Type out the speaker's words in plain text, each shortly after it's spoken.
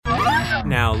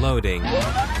Now loading.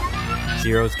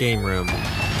 Zero's Game Room.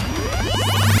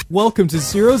 Welcome to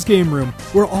Zero's Game Room,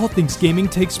 where all things gaming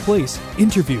takes place.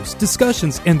 Interviews,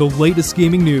 discussions, and the latest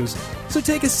gaming news. So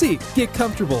take a seat, get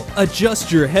comfortable,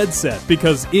 adjust your headset,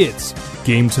 because it's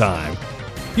game time.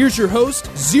 Here's your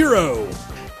host, Zero.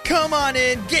 Come on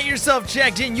in, get yourself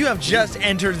checked in. You have just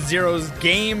entered Zero's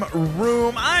Game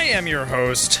Room. I am your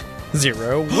host,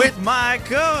 Zero, with my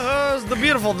co-host, the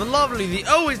beautiful, the lovely, the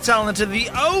always talented, the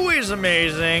always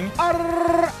amazing...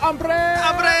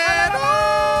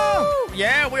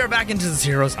 Yeah, we are back into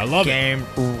Zero's Game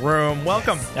Room.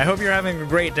 Welcome. I hope you're having a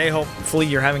great day. Hopefully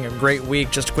you're having a great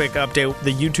week. Just a quick update.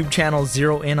 The YouTube channel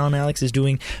Zero In on Alex is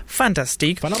doing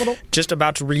fantastic. Phenomenal. Just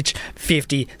about to reach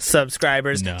 50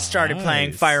 subscribers. Nice. Started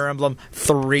playing Fire Emblem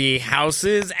 3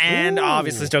 Houses and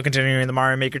obviously still continuing the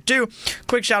Mario Maker 2.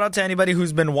 Quick shout out to anybody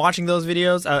who's been watching those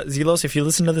videos. Zelos, if you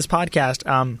listen to this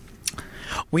podcast,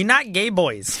 we not gay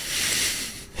boys.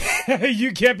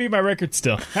 You can't beat my record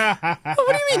still. What do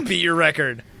you mean beat your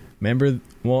record? Remember?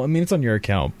 Well, I mean, it's on your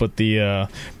account, but the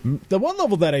one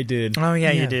level that I did. Oh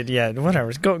yeah, you did. Yeah,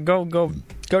 whatever. Go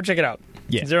check it out.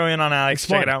 Yeah. Zero In on Alex.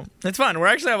 Check it out. It's fun. We're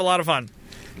actually have a lot of fun.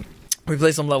 We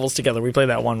play some levels together. We play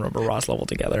that one Rubber Ross level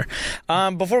together.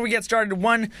 Before we get started,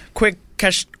 one quick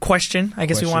question. I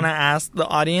guess we want to ask the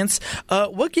audience: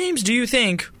 what games do you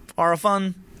think are a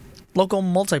fun local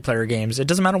multiplayer games? It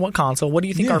doesn't matter what console. What do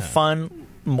you think are fun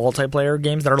multiplayer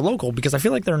games that are local? Because I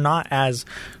feel like they're not as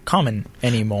common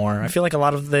anymore. I feel like a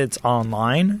lot of it's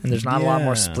online and there's not a lot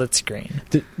more split screen.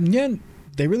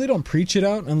 They really don't preach it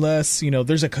out unless,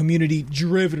 there's a community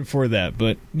driven for that.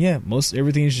 But yeah,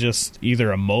 everything is just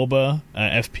either a MOBA,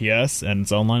 FPS, and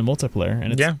it's online multiplayer,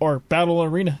 and it's or battle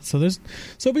arena. So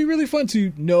it'd be really fun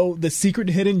to know the secret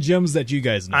hidden gems that you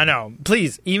guys know. I know.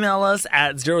 Please email us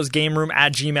at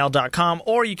zerosgameroom@gmail.com,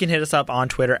 or you can hit us up on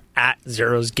Twitter at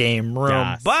zerosgameroom.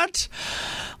 Yes. But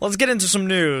let's get into some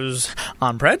news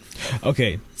on Pred.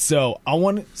 Okay, so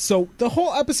the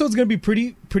whole episode's gonna be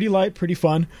pretty light, pretty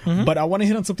fun, but I want to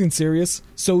hit on something serious.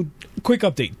 So, quick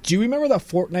update. Do you remember that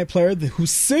Fortnite player who's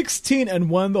 16 and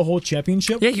won the whole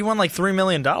championship? Yeah, he won like $3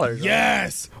 million.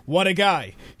 Yes! What a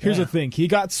guy. Here's the thing. He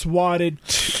got swatted.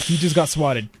 He just got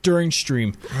swatted during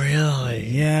stream. Really?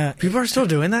 Yeah. People are still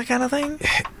doing that kind of thing?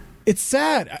 It's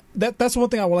sad. That's one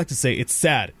thing I would like to say. It's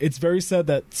sad. It's very sad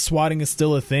that swatting is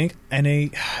still a thing.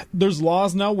 And there's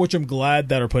laws now, which I'm glad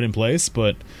that are put in place,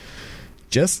 but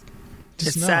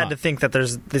it's sad to think that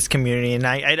there's this community, and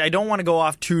I don't want to go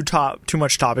off too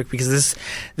much topic because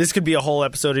this could be a whole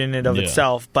episode in and of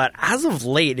itself. But as of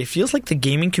late, it feels like the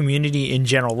gaming community in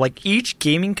general, like each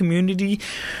gaming community,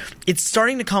 it's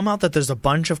starting to come out that there's a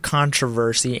bunch of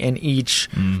controversy in each,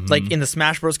 like in the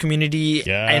Smash Bros community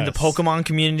and the Pokemon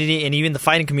community and even the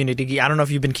fighting community. I don't know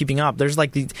if you've been keeping up. There's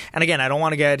like these, and again, I don't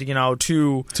want to get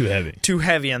too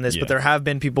heavy on this, but there have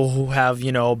been people who have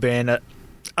been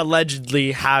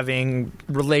allegedly having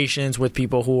relations with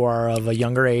people who are of a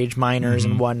younger age, minors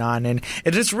and whatnot, and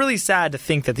it's just really sad to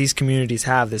think that these communities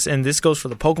have this. And this goes for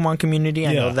the Pokemon community.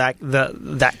 I know that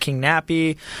that King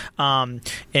Nappy,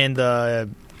 in the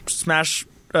Smash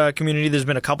community, there's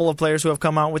been a couple of players who have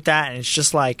come out with that, and it's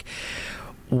just like,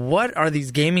 what are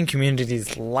these gaming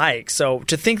communities like? So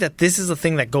to think that this is a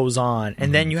thing that goes on,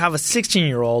 and then you have a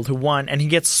 16-year-old who won and he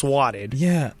gets swatted.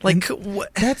 Yeah, like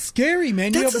that's scary,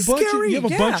 man. You have a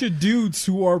bunch of dudes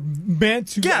who are meant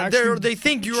to. Yeah, they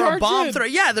think you're a bomb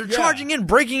threat. Yeah, they're charging in,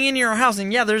 breaking into your house,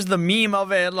 and there's the meme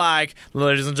of it, like,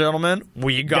 ladies and gentlemen,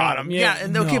 we got him.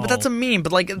 But that's a meme.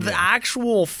 But like the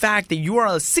actual fact that you are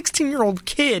a 16-year-old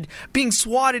kid being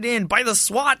swatted in by the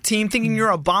SWAT team, thinking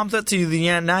you're a bomb threat to the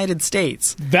United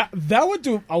States. That would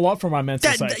do a lot for my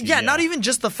mental psyche. Not even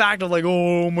just the fact of like,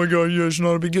 oh my god, it's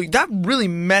not a big deal. That really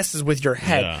messes with your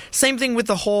head. Yeah. Same thing with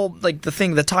the whole, the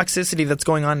toxicity that's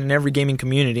going on in every gaming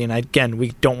community. And again, we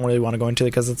don't really want to go into it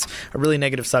because it's a really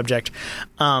negative subject.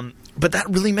 But that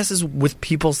really messes with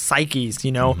people's psyches,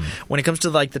 when it comes to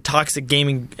the toxic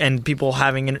gaming and people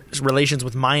having relations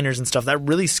with minors and stuff. That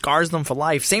really scars them for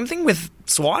life. Same thing with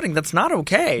swatting. That's not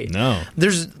okay. No,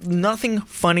 there's nothing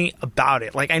funny about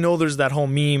it. I know there's that whole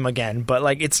meme again,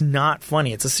 but it's not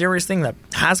funny. It's a serious thing that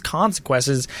has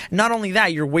consequences. Not only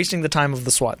that, you're wasting the time of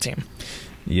the SWAT team.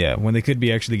 Yeah, when they could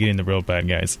be actually getting the real bad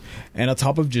guys. And on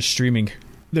top of just streaming,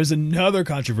 there's another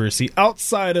controversy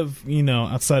outside of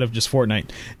just Fortnite.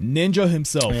 Ninja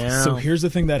himself. Yeah. So here's the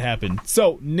thing that happened.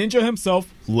 So Ninja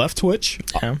himself left Twitch.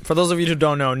 Yeah. For those of you who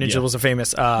don't know, Ninja was a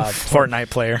famous Fortnite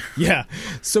player. Yeah.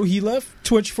 So he left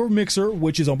Twitch for Mixer,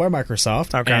 which is owned by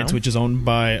Microsoft. Okay. And Twitch is owned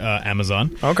by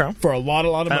Amazon. Okay. For a lot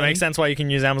of money. That makes sense why you can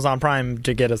use Amazon Prime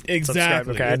to get a subscribe.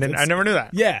 Okay. I never knew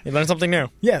that. Yeah. You learned something new.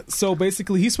 Yeah. So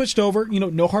basically he switched over,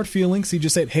 no hard feelings. He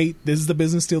just said, hey, this is the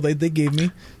business deal they gave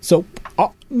me. So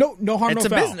no harm, no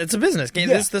foul. It's a business.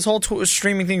 Yeah. This whole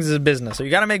streaming thing is a business, so you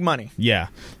got to make money. Yeah.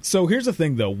 So here's the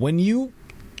thing, though. When you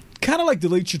kind of like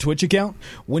delete your Twitch account,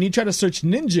 when you try to search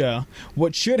Ninja,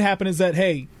 what should happen is that,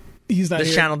 hey, he's not This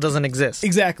here. channel doesn't exist.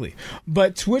 Exactly.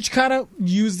 But Twitch kind of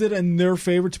used it in their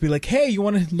favor to be like, hey, you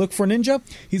want to look for Ninja?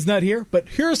 He's not here, but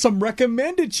here are some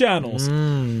recommended channels.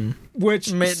 Which,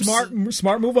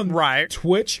 smart move on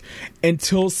Twitch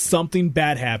until something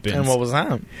bad happens. And what was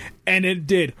that? And it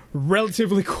did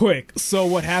relatively quick. So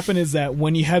what happened is that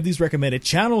when you have these recommended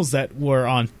channels that were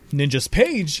on Ninja's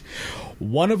page,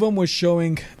 one of them was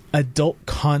showing adult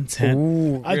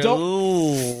content.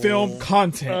 Adult film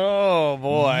content. Oh,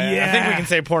 boy. Yeah. I think we can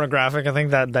say pornographic. I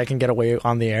think that can get away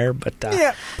on the air. But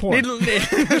porn. In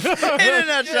a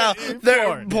nutshell,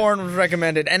 porn was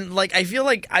recommended. And I feel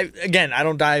like, I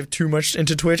don't dive too much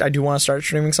into Twitch. I do want to start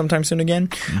streaming sometime soon again.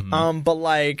 But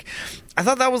I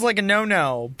thought that was a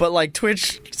no-no. But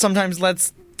Twitch sometimes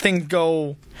lets things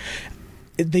go.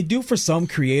 They do for some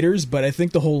creators, but I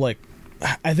think the whole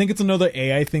I think it's another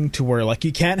AI thing to where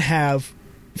you can't have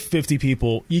 50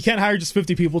 people. You can't hire just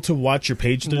 50 people to watch your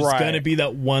page. There's going to be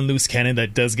that one loose cannon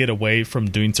that does get away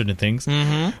from doing certain things.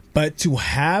 But to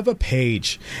have a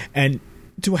page and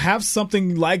to have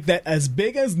something like that as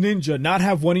big as Ninja, not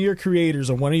have one of your creators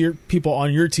or one of your people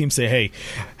on your team say, hey,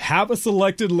 have a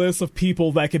selected list of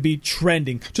people that could be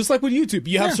trending. Just like with YouTube,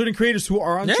 you have certain creators who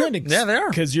are on trending. Yeah, they are.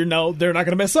 Because they're not going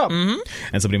to mess up. And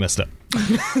somebody messed up.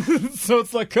 So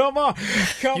it's come on.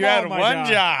 You had one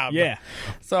job. Yeah.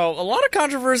 So a lot of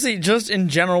controversy just in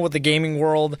general with the gaming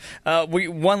world.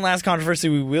 One last controversy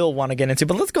we will want to get into,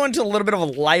 but let's go into a little bit of a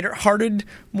lighter-hearted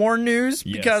more news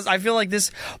because I feel like this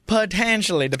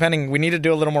potentially, we need to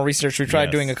do a little more research. We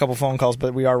tried doing a couple phone calls,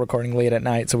 but we are recording late at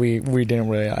night, so we didn't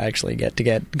really actually get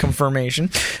confirmation.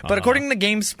 But according to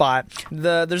GameSpot,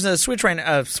 there's a Switch right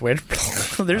now.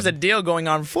 There's a deal going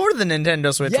on for the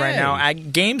Nintendo Switch right now at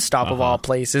GameStop of all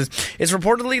places. It's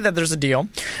reportedly that there's a deal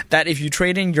that if you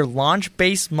trade in your launch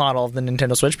base model of the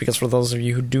Nintendo Switch, because for those of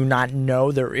you who do not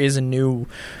know, there is a new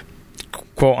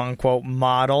quote-unquote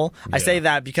model. I say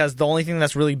that because the only thing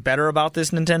that's really better about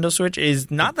this Nintendo Switch is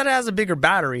not that it has a bigger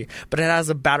battery, but it has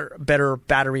a better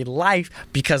battery life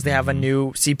because they have a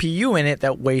new CPU in it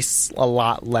that wastes a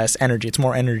lot less energy. It's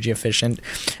more energy efficient.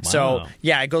 Wow. So,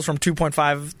 it goes from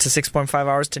 2.5 to 6.5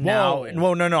 hours to now.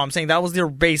 Whoa, no, I'm saying that was their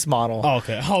base model. Oh,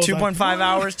 okay. 2.5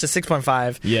 hours to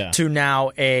 6.5 to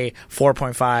now a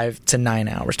 4.5 to 9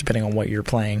 hours, depending on what you're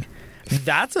playing.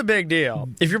 That's a big deal.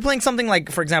 If you're playing something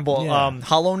like, for example,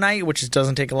 Hollow Knight, which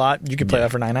doesn't take a lot, you could play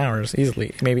that for 9 hours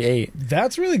easily, maybe 8.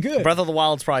 That's really good. Breath of the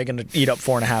Wild's probably going to eat up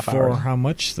 4.5 hours. For how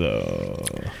much, though?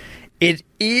 It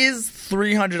is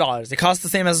 $300. It costs the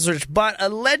same as the Switch, but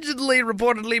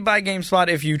reportedly by GameSpot,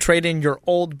 if you trade in your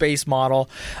old base model,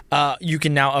 you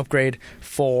can now upgrade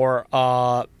for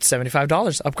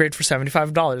 $75. Upgrade for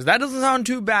 $75. That doesn't sound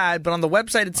too bad, but on the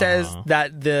website it says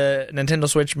that the Nintendo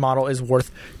Switch model is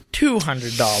worth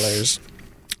 $200.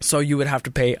 So you would have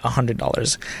to pay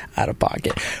 $100 out of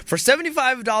pocket. For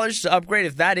 $75 to upgrade,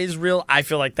 if that is real, I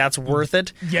feel like that's worth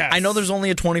it. Yes. I know there's only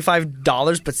a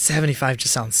 $25, but $75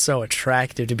 just sounds so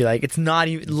attractive to be like, it's not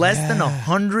even less than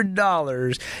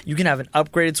 $100. You can have an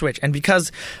upgraded Switch. And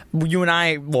because you and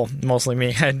I, well, mostly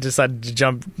me, I decided to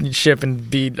jump ship and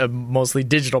be a mostly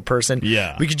digital person.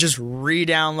 Yeah. We could just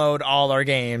re-download all our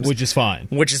games. Which is fine.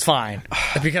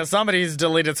 Because somebody's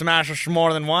deleted Smash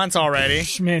more than once already.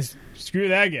 Man, screw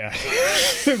that guy.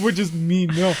 Which is me,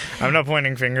 no. I'm not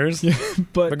pointing fingers.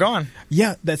 But they're gone.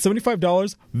 Yeah, that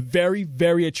 $75, very,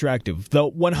 very attractive. The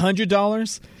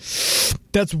 $100,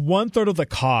 that's 1/3 of the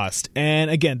cost.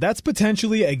 And again, that's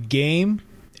potentially a game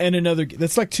and another.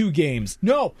 That's like 2 games.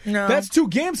 No, that's 2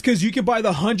 games because you can buy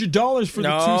the $100 for the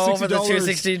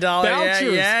 $260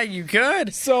 vouchers. Yeah, you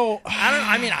could. So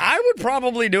I would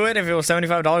probably do it if it was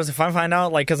 $75. If I find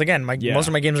out, because again, most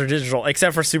of my games are digital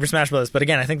except for Super Smash Bros. But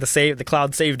again, I think the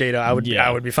cloud save data, I would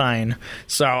be fine.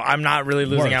 So I'm not really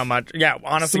losing out much. Yeah,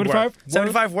 honestly,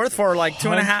 75 worth for like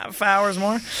 2.5 hours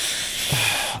more.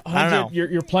 I don't know.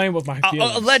 You're playing with my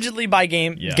feelings. Allegedly by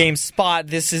GameSpot,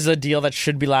 this is a deal that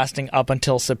should be lasting up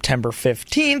until September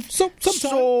 15th.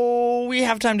 So we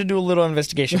have time to do a little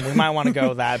investigation. We might want to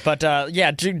go that. But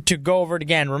to go over it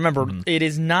again, remember, it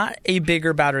is not a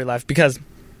bigger battery life because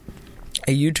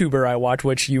a YouTuber I watch,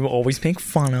 which you always make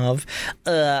fun of,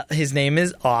 his name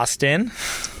is Austin.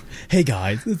 Hey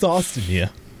guys, it's Austin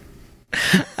here.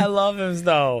 I love him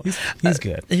though. He's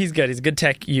good. He's good. He's a good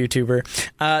tech YouTuber.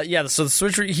 So the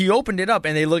Switch, he opened it up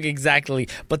and they look exactly.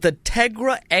 But the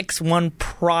Tegra X1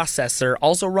 processor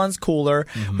also runs cooler,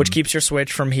 which keeps your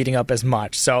Switch from heating up as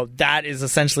much. So that is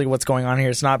essentially what's going on here.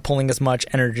 It's not pulling as much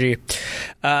energy.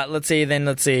 Let's see.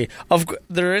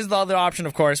 There is the other option,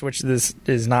 of course, which this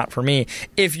is not for me.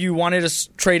 If you wanted to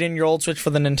trade in your old Switch for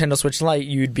the Nintendo Switch Lite,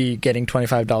 you'd be getting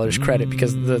 $25 credit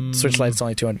because the Switch Lite is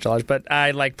only $200. But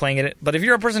I like playing it. But if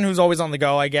you're a person who's always on the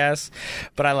go, I guess.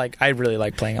 But I really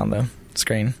like playing on the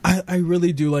screen. I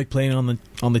really do like playing on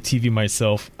the TV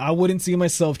myself. I wouldn't see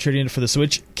myself trading it for the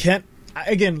Switch.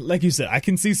 Again, like you said, I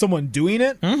can see someone doing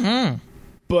it.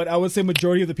 But I would say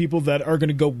majority of the people that are going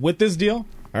to go with this deal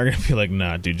are going to be like,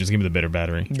 nah, dude, just give me the better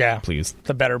battery. Yeah. Please.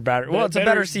 The better battery. Well, it's a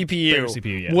better CPU. Better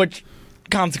CPU, yeah. Which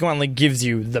consequently gives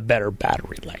you the better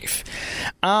battery life.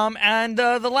 And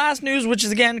the last news, which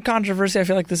is again controversy. I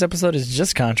feel like this episode is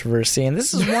just controversy, and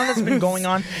this is one that's been going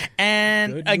on.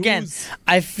 And again,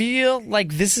 I feel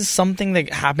like this is something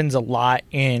that happens a lot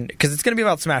because it's going to be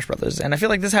about Smash Brothers, and I feel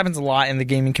like this happens a lot in the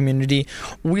gaming community.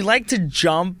 We like to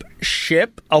jump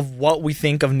ship of what we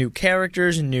think of new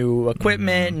characters, new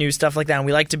equipment, new stuff like that, and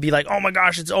we like to be like, oh my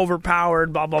gosh, it's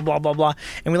overpowered, blah blah blah blah blah,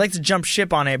 and we like to jump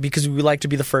ship on it because we like to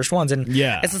be the first ones. And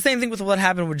it's the same thing with what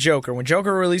happened with Joker. When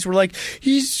Joker released, we're like,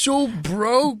 he's so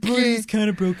broken. But he's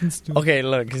kind of broken still. Okay,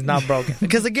 look, he's not broken.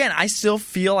 Because again, I still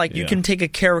feel like you can take a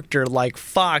character like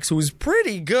Fox, who's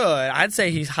pretty good. I'd say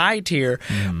he's high tier,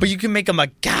 but you can make him a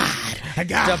god,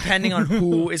 depending on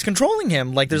who is controlling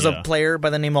him. Like there's a player by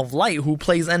the name of Light who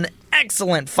plays an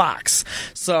excellent Fox.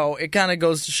 So it kind of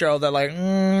goes to show that like,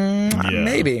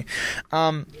 maybe.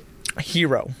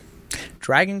 Hero.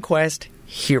 Dragon Quest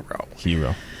Hero.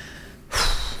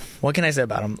 What can I say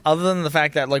about him? Other than the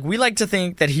fact that, like, we like to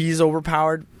think that he's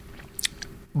overpowered.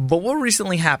 But what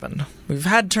recently happened? We've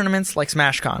had tournaments like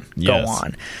SmashCon go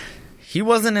on. He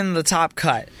wasn't in the top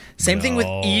cut. Same thing with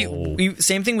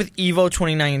Evo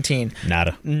 2019.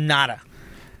 Nada.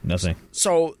 Nothing.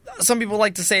 So some people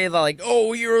like to say that, like,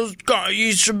 oh,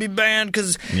 he should be banned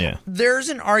because there's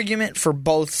an argument for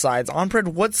both sides. Onpred,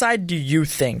 what side do you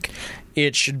think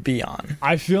it should be on?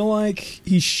 I feel like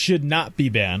he should not be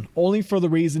banned, only for the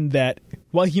reason that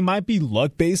while he might be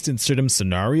luck based in certain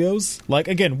scenarios, like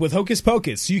again with Hocus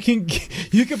Pocus, you can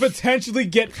potentially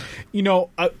get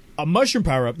a mushroom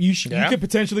power up. You could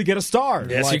potentially get a star.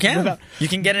 Yes, you can. You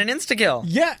can get an insta kill.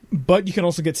 Yeah, but you can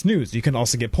also get snooze. You can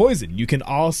also get poison. You can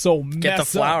also get the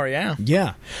flower. Up.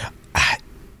 Yeah.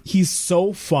 He's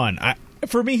so fun.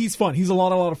 For me, he's fun. He's a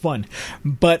lot of fun,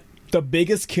 but the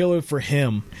biggest killer for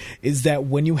him is that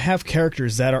when you have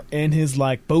characters that are in his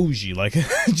like bougie, like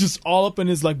just all up in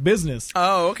his like business.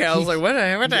 Oh, okay. I was like, what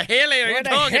the hell are you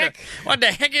talking about? What the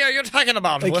heck are you talking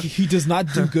about? Like he does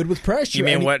not do good with pressure. You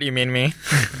mean what? You mean me?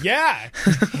 Yeah,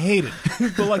 I hate it.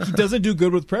 But like he doesn't do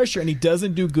good with pressure, and he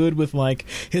doesn't do good with like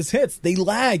his hits. They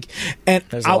lag, and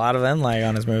there's a lot of end lag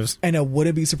on his moves. And I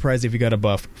wouldn't be surprised if he got a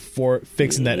buff for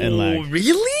fixing that end lag.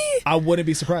 Really? I wouldn't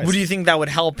be surprised. What do you think that would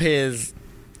help his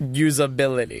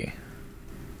usability?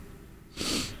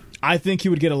 I think he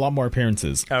would get a lot more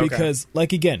appearances because,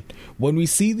 like, again, when we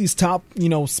see these top,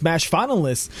 Smash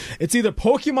finalists, it's either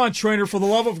Pokemon Trainer for the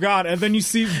love of God, and then you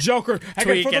see Joker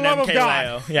Tweak for the and love MK of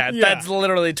God. Yeah, that's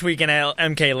literally Tweak and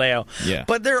MK Leo. Yeah,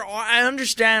 but I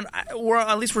understand, or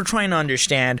at least we're trying to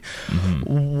understand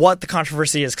what the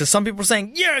controversy is, because some people are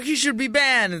saying, yeah, he should be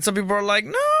banned, and some people are like,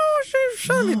 no, he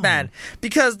shouldn't be banned,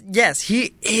 because yes,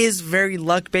 he is very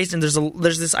luck based, and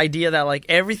there's this idea that like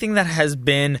everything that has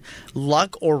been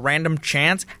luck or random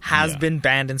chance has been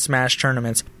banned in Smash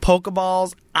tournaments.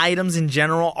 Pokeballs, items in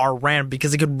general are random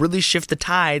because it could really shift the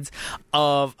tides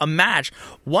of a match.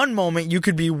 One moment you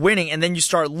could be winning and then you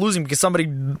start losing because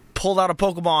somebody pulled out a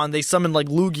Pokeball and they summoned like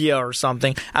Lugia or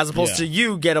something, as opposed to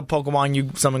you get a Pokemon,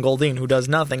 you summon Goldeen who does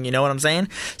nothing. You know what I'm saying?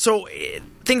 So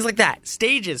things like that.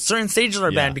 Certain stages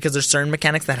are banned because there's certain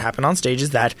mechanics that happen on stages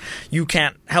that you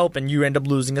can't help and you end up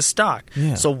losing a stock.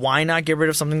 So why not get rid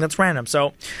of something that's random?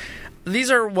 So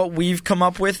these are what we've come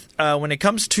up with when it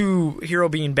comes to Hero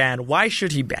being banned. Why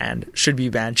should he should be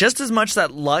banned? Just as much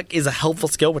that luck is a helpful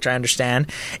skill, which I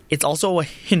understand, it's also a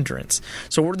hindrance.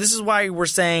 So this is why we're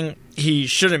saying he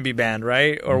shouldn't be banned,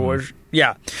 right? Or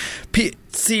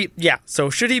so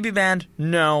should he be banned?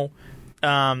 No.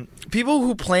 People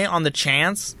who play on the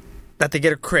chance that they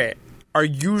get a crit are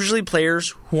usually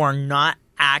players who are not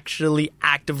actually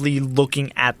actively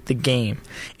looking at the game.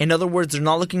 In other words, they're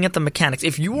not looking at the mechanics.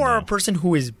 If you are a person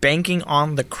who is banking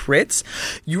on the crits,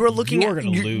 you're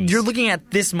looking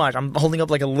at this much. I'm holding up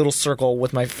like a little circle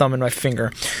with my thumb and my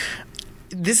finger.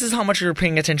 This is how much you're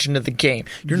paying attention to the game.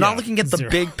 You're not looking at the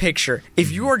big picture.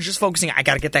 If you are just focusing, I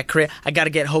got to get that crit, I got to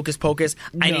get Hocus Pocus,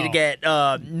 I need to get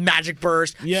Magic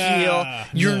Burst, heal.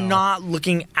 You're not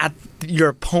looking at your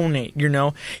opponent,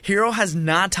 Hero has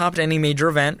not topped any major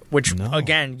event, which,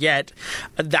 again, yet,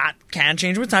 that can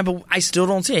change with time, but I still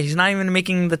don't see it. He's not even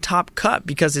making the top cut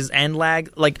because his end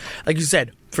lag, like you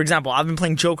said, for example, I've been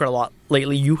playing Joker a lot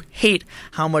lately. You hate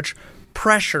how much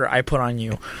pressure I put on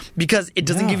you because it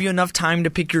doesn't give you enough time to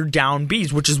pick your down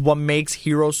Bs, which is what makes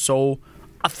Hero so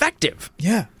effective.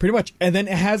 Yeah, pretty much. And then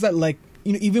it has that,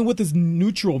 even with this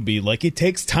neutral B, it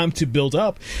takes time to build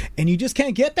up, and you just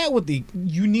can't get that with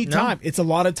you need time. It's a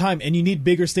lot of time, and you need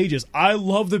bigger stages. I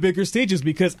love the bigger stages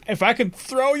because if I can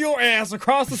throw your ass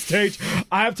across the stage,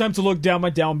 I have time to look down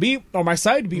my down B or my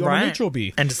side B or my neutral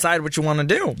B. And decide what you want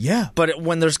to do. Yeah. But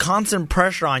when there's constant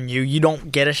pressure on you, you don't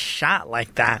get a shot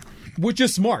like that. Which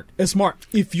is smart. It's smart.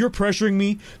 If you're pressuring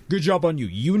me, good job on you.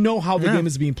 You know how the game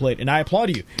is being played, and I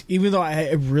applaud you. Even though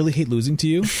I really hate losing to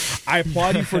you, I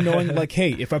applaud you for knowing,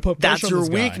 hey, if I put pressure on this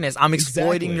guy, weakness. I'm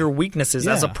exploiting your weaknesses.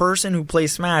 As a person who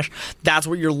plays Smash, that's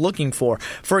what you're looking for.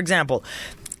 For example,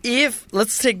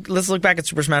 let's look back at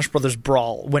Super Smash Bros.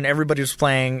 Brawl when everybody was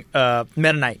playing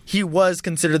Meta Knight. He was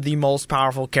considered the most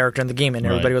powerful character in the game, and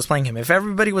everybody was playing him. If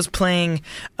everybody was playing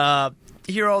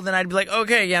Hero, then I'd be like,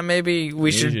 okay, yeah, maybe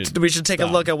we should take a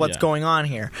look at what's going on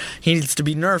here. He needs to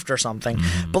be nerfed or something.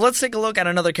 But let's take a look at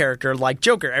another character like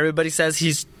Joker. Everybody says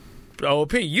he's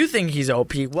OP. You think he's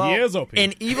OP? Well, he is OP.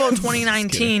 In EVO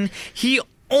 2019, he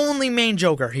only main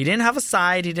Joker. He didn't have a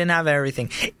side. He didn't have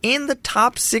everything. In the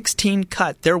top 16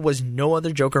 cut, there was no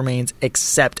other Joker mains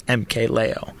except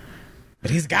MKLeo.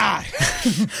 But he's God.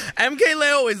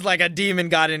 MKLeo is like a demon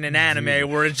god in an anime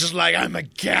where it's just like, I'm a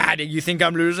god. You think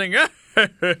I'm losing?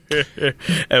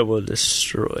 I will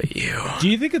destroy you. Do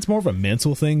you think it's more of a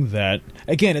mental thing that,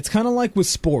 again, it's kind of like with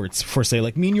sports, for say,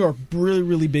 me and you are really,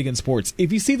 really big in sports.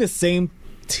 If you see the same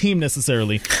team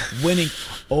necessarily winning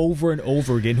over and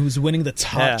over again, who's winning the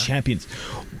top champions,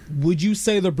 would you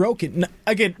say they're broken?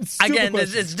 Again, it's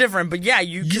different, but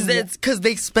because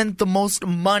they spent the most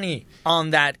money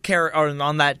on that or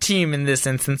on that team in this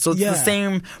instance. So it's the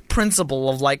same principle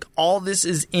of all this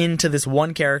is into this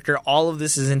one character, all of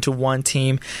this is into one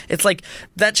team. It's like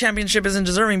that championship isn't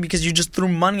deserving because you just threw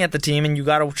money at the team and you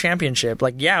got a championship.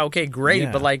 Okay,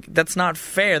 great, but that's not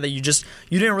fair that you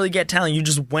didn't really get talent. You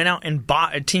just went out and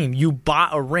bought a team. You bought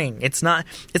a ring. It's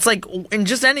like in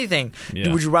just anything.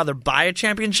 Yeah. Would you rather buy a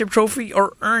championship trophy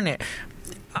or earn it?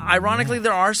 Ironically,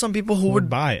 there are some people who would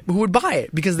buy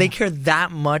it because they care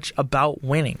that much about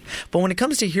winning. But when it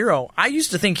comes to Hero, I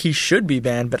used to think he should be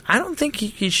banned, but I don't think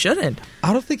he shouldn't.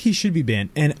 I don't think he should be banned,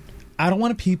 and I don't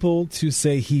want people to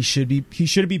say he should be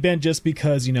banned just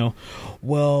because he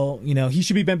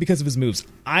should be banned because of his moves.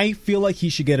 I feel like he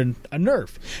should get a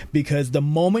nerf because the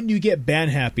moment you get ban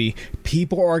happy,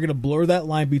 people are going to blur that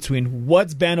line between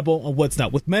what's bannable and what's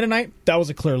not. With Meta Knight, that was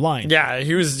a clear line. Yeah,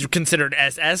 he was considered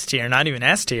SS tier, not even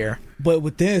S tier. But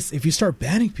with this, if you start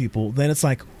banning people, then it's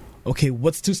like, okay,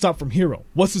 what's to stop from Hero?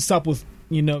 What's to stop with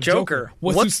Joker?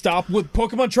 What's to stop with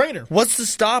Pokemon Trainer? What's to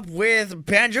stop with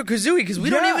Banjo-Kazooie? Because we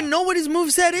don't even know what his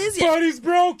moveset is yet. But he's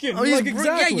broken. Exactly.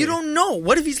 Yeah, you don't know.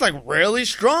 What if he's really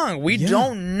strong? We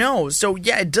don't know. So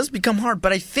yeah, it does become hard.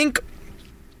 But I think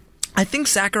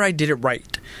Sakurai did it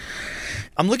right.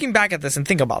 I'm looking back at this and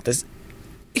think about this.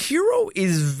 Hero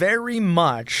is very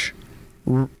much,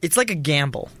 it's like a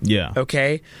gamble. Yeah.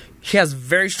 Okay? He has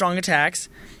very strong attacks.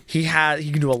 He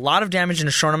can do a lot of damage in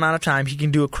a short amount of time. He can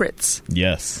do a crits.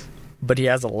 Yes. But he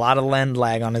has a lot of lend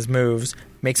lag on his moves.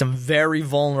 Makes him very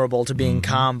vulnerable to being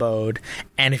comboed.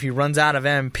 And if he runs out of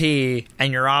MP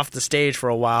and you're off the stage for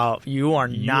a while, you are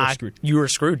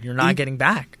screwed. You're not getting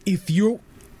back. If you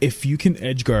can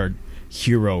edgeguard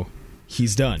Hero,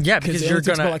 he's done. Yeah, because you're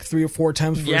going to like 3 or 4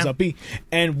 times before he's up B.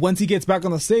 And once he gets back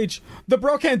on the stage, the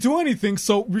bro can't do anything.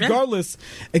 So regardless,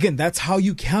 again, that's how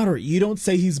you counter it. You don't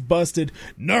say he's busted,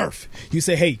 nerf. You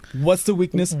say, hey, what's the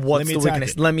weakness? What's the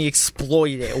weakness? Let me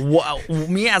exploit it.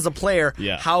 Me as a player,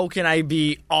 how can I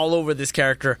be all over this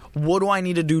character? What do I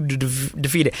need to do to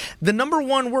defeat it? The number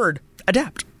one word,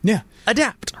 adapt. Yeah.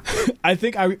 Adapt. I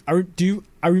think do you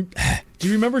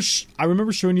remember I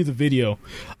remember showing you the video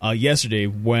yesterday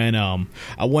when I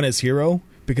won as hero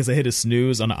because I hit a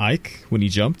snooze on Ike when he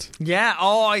jumped. Yeah.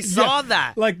 Oh, I saw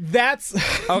that. Like, that's...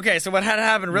 Okay, so what had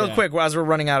happened real quick as we're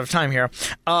running out of time here.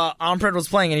 Onpred was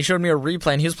playing, and he showed me a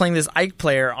replay, and he was playing this Ike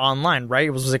player online,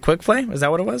 right? Was it quick play? Is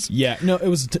that what it was? Yeah. No, it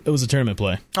was a tournament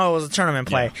play. Oh, it was a tournament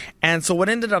play. Yeah. And so what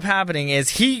ended up happening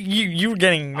is you were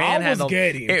getting manhandled. I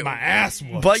was getting my ass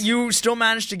whooped. But you still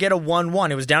managed to get a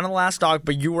 1-1. It was down to the last dog,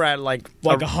 but you were at like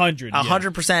 100.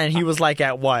 100%, and he was like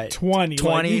at what? 20.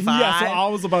 25? Yeah, so I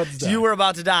was about to die. So you were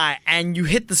about to die, and you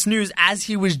hit the snooze as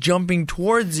he was jumping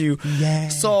towards you. Yeah.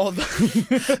 So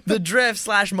the drift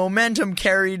 / momentum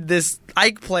carried this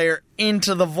Ike player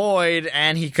into the void,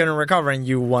 and he couldn't recover, and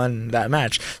you won that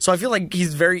match. So I feel like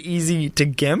he's very easy to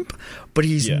gimp, but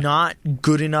he's not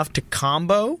good enough to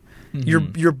combo.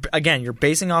 Mm-hmm. You're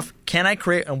basing off, can I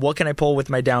create and what can I pull with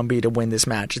my down B to win this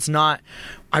match? It's not,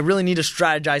 I really need to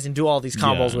strategize and do all these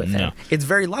combos with him. It's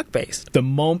very luck based. The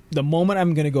moment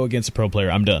I'm going to go against a pro player,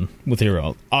 I'm done with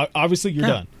hero. Obviously, you're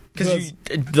done. Because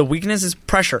the weakness is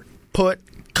pressure. Put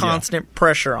constant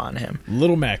pressure on him.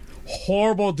 Little Mac,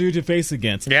 horrible dude to face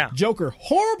against. Yeah. Joker,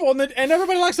 horrible, and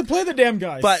everybody likes to play the damn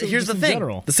guys. But here's the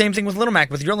thing. The same thing with Little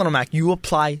Mac. With your Little Mac, you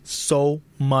apply so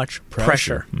much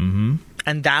pressure. Mm-hmm.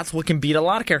 And that's what can beat a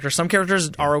lot of characters. Some characters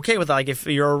are okay with that. Like if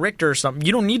you're a Richter or something,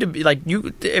 you don't need to be like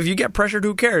you. If you get pressured,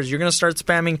 who cares? You're going to start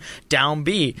spamming down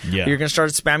B. Yeah. You're going to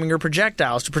start spamming your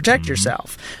projectiles to protect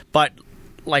yourself. But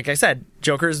like I said,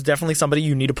 Joker is definitely somebody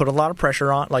you need to put a lot of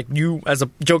pressure on. Like you, as a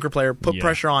Joker player, put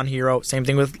pressure on Hero. Same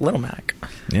thing with Little Mac.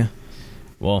 Yeah.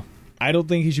 Well, I don't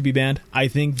think he should be banned. I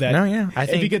think that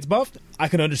if he gets buffed, I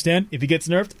can understand. If he gets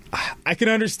nerfed, I can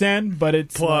understand. But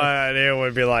it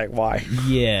would be like, why?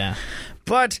 Yeah.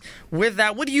 But with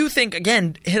that, what do you think?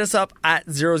 Again, hit us up at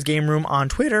Zero's Game Room on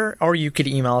Twitter, or you could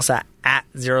email us at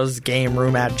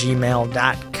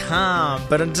zerosgameroom@gmail.com.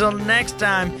 But until next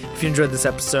time, if you enjoyed this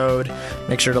episode,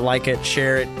 make sure to like it,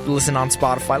 share it, listen on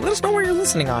Spotify. Let us know where you're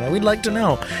listening on it. We'd like to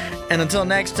know. And until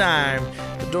next time,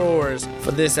 the doors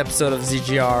for this episode of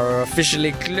ZGR are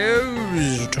officially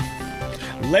closed.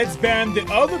 Let's ban the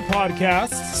other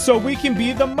podcasts so we can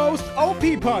be the most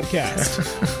OP podcast.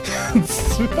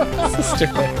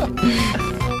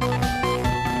 Stupid.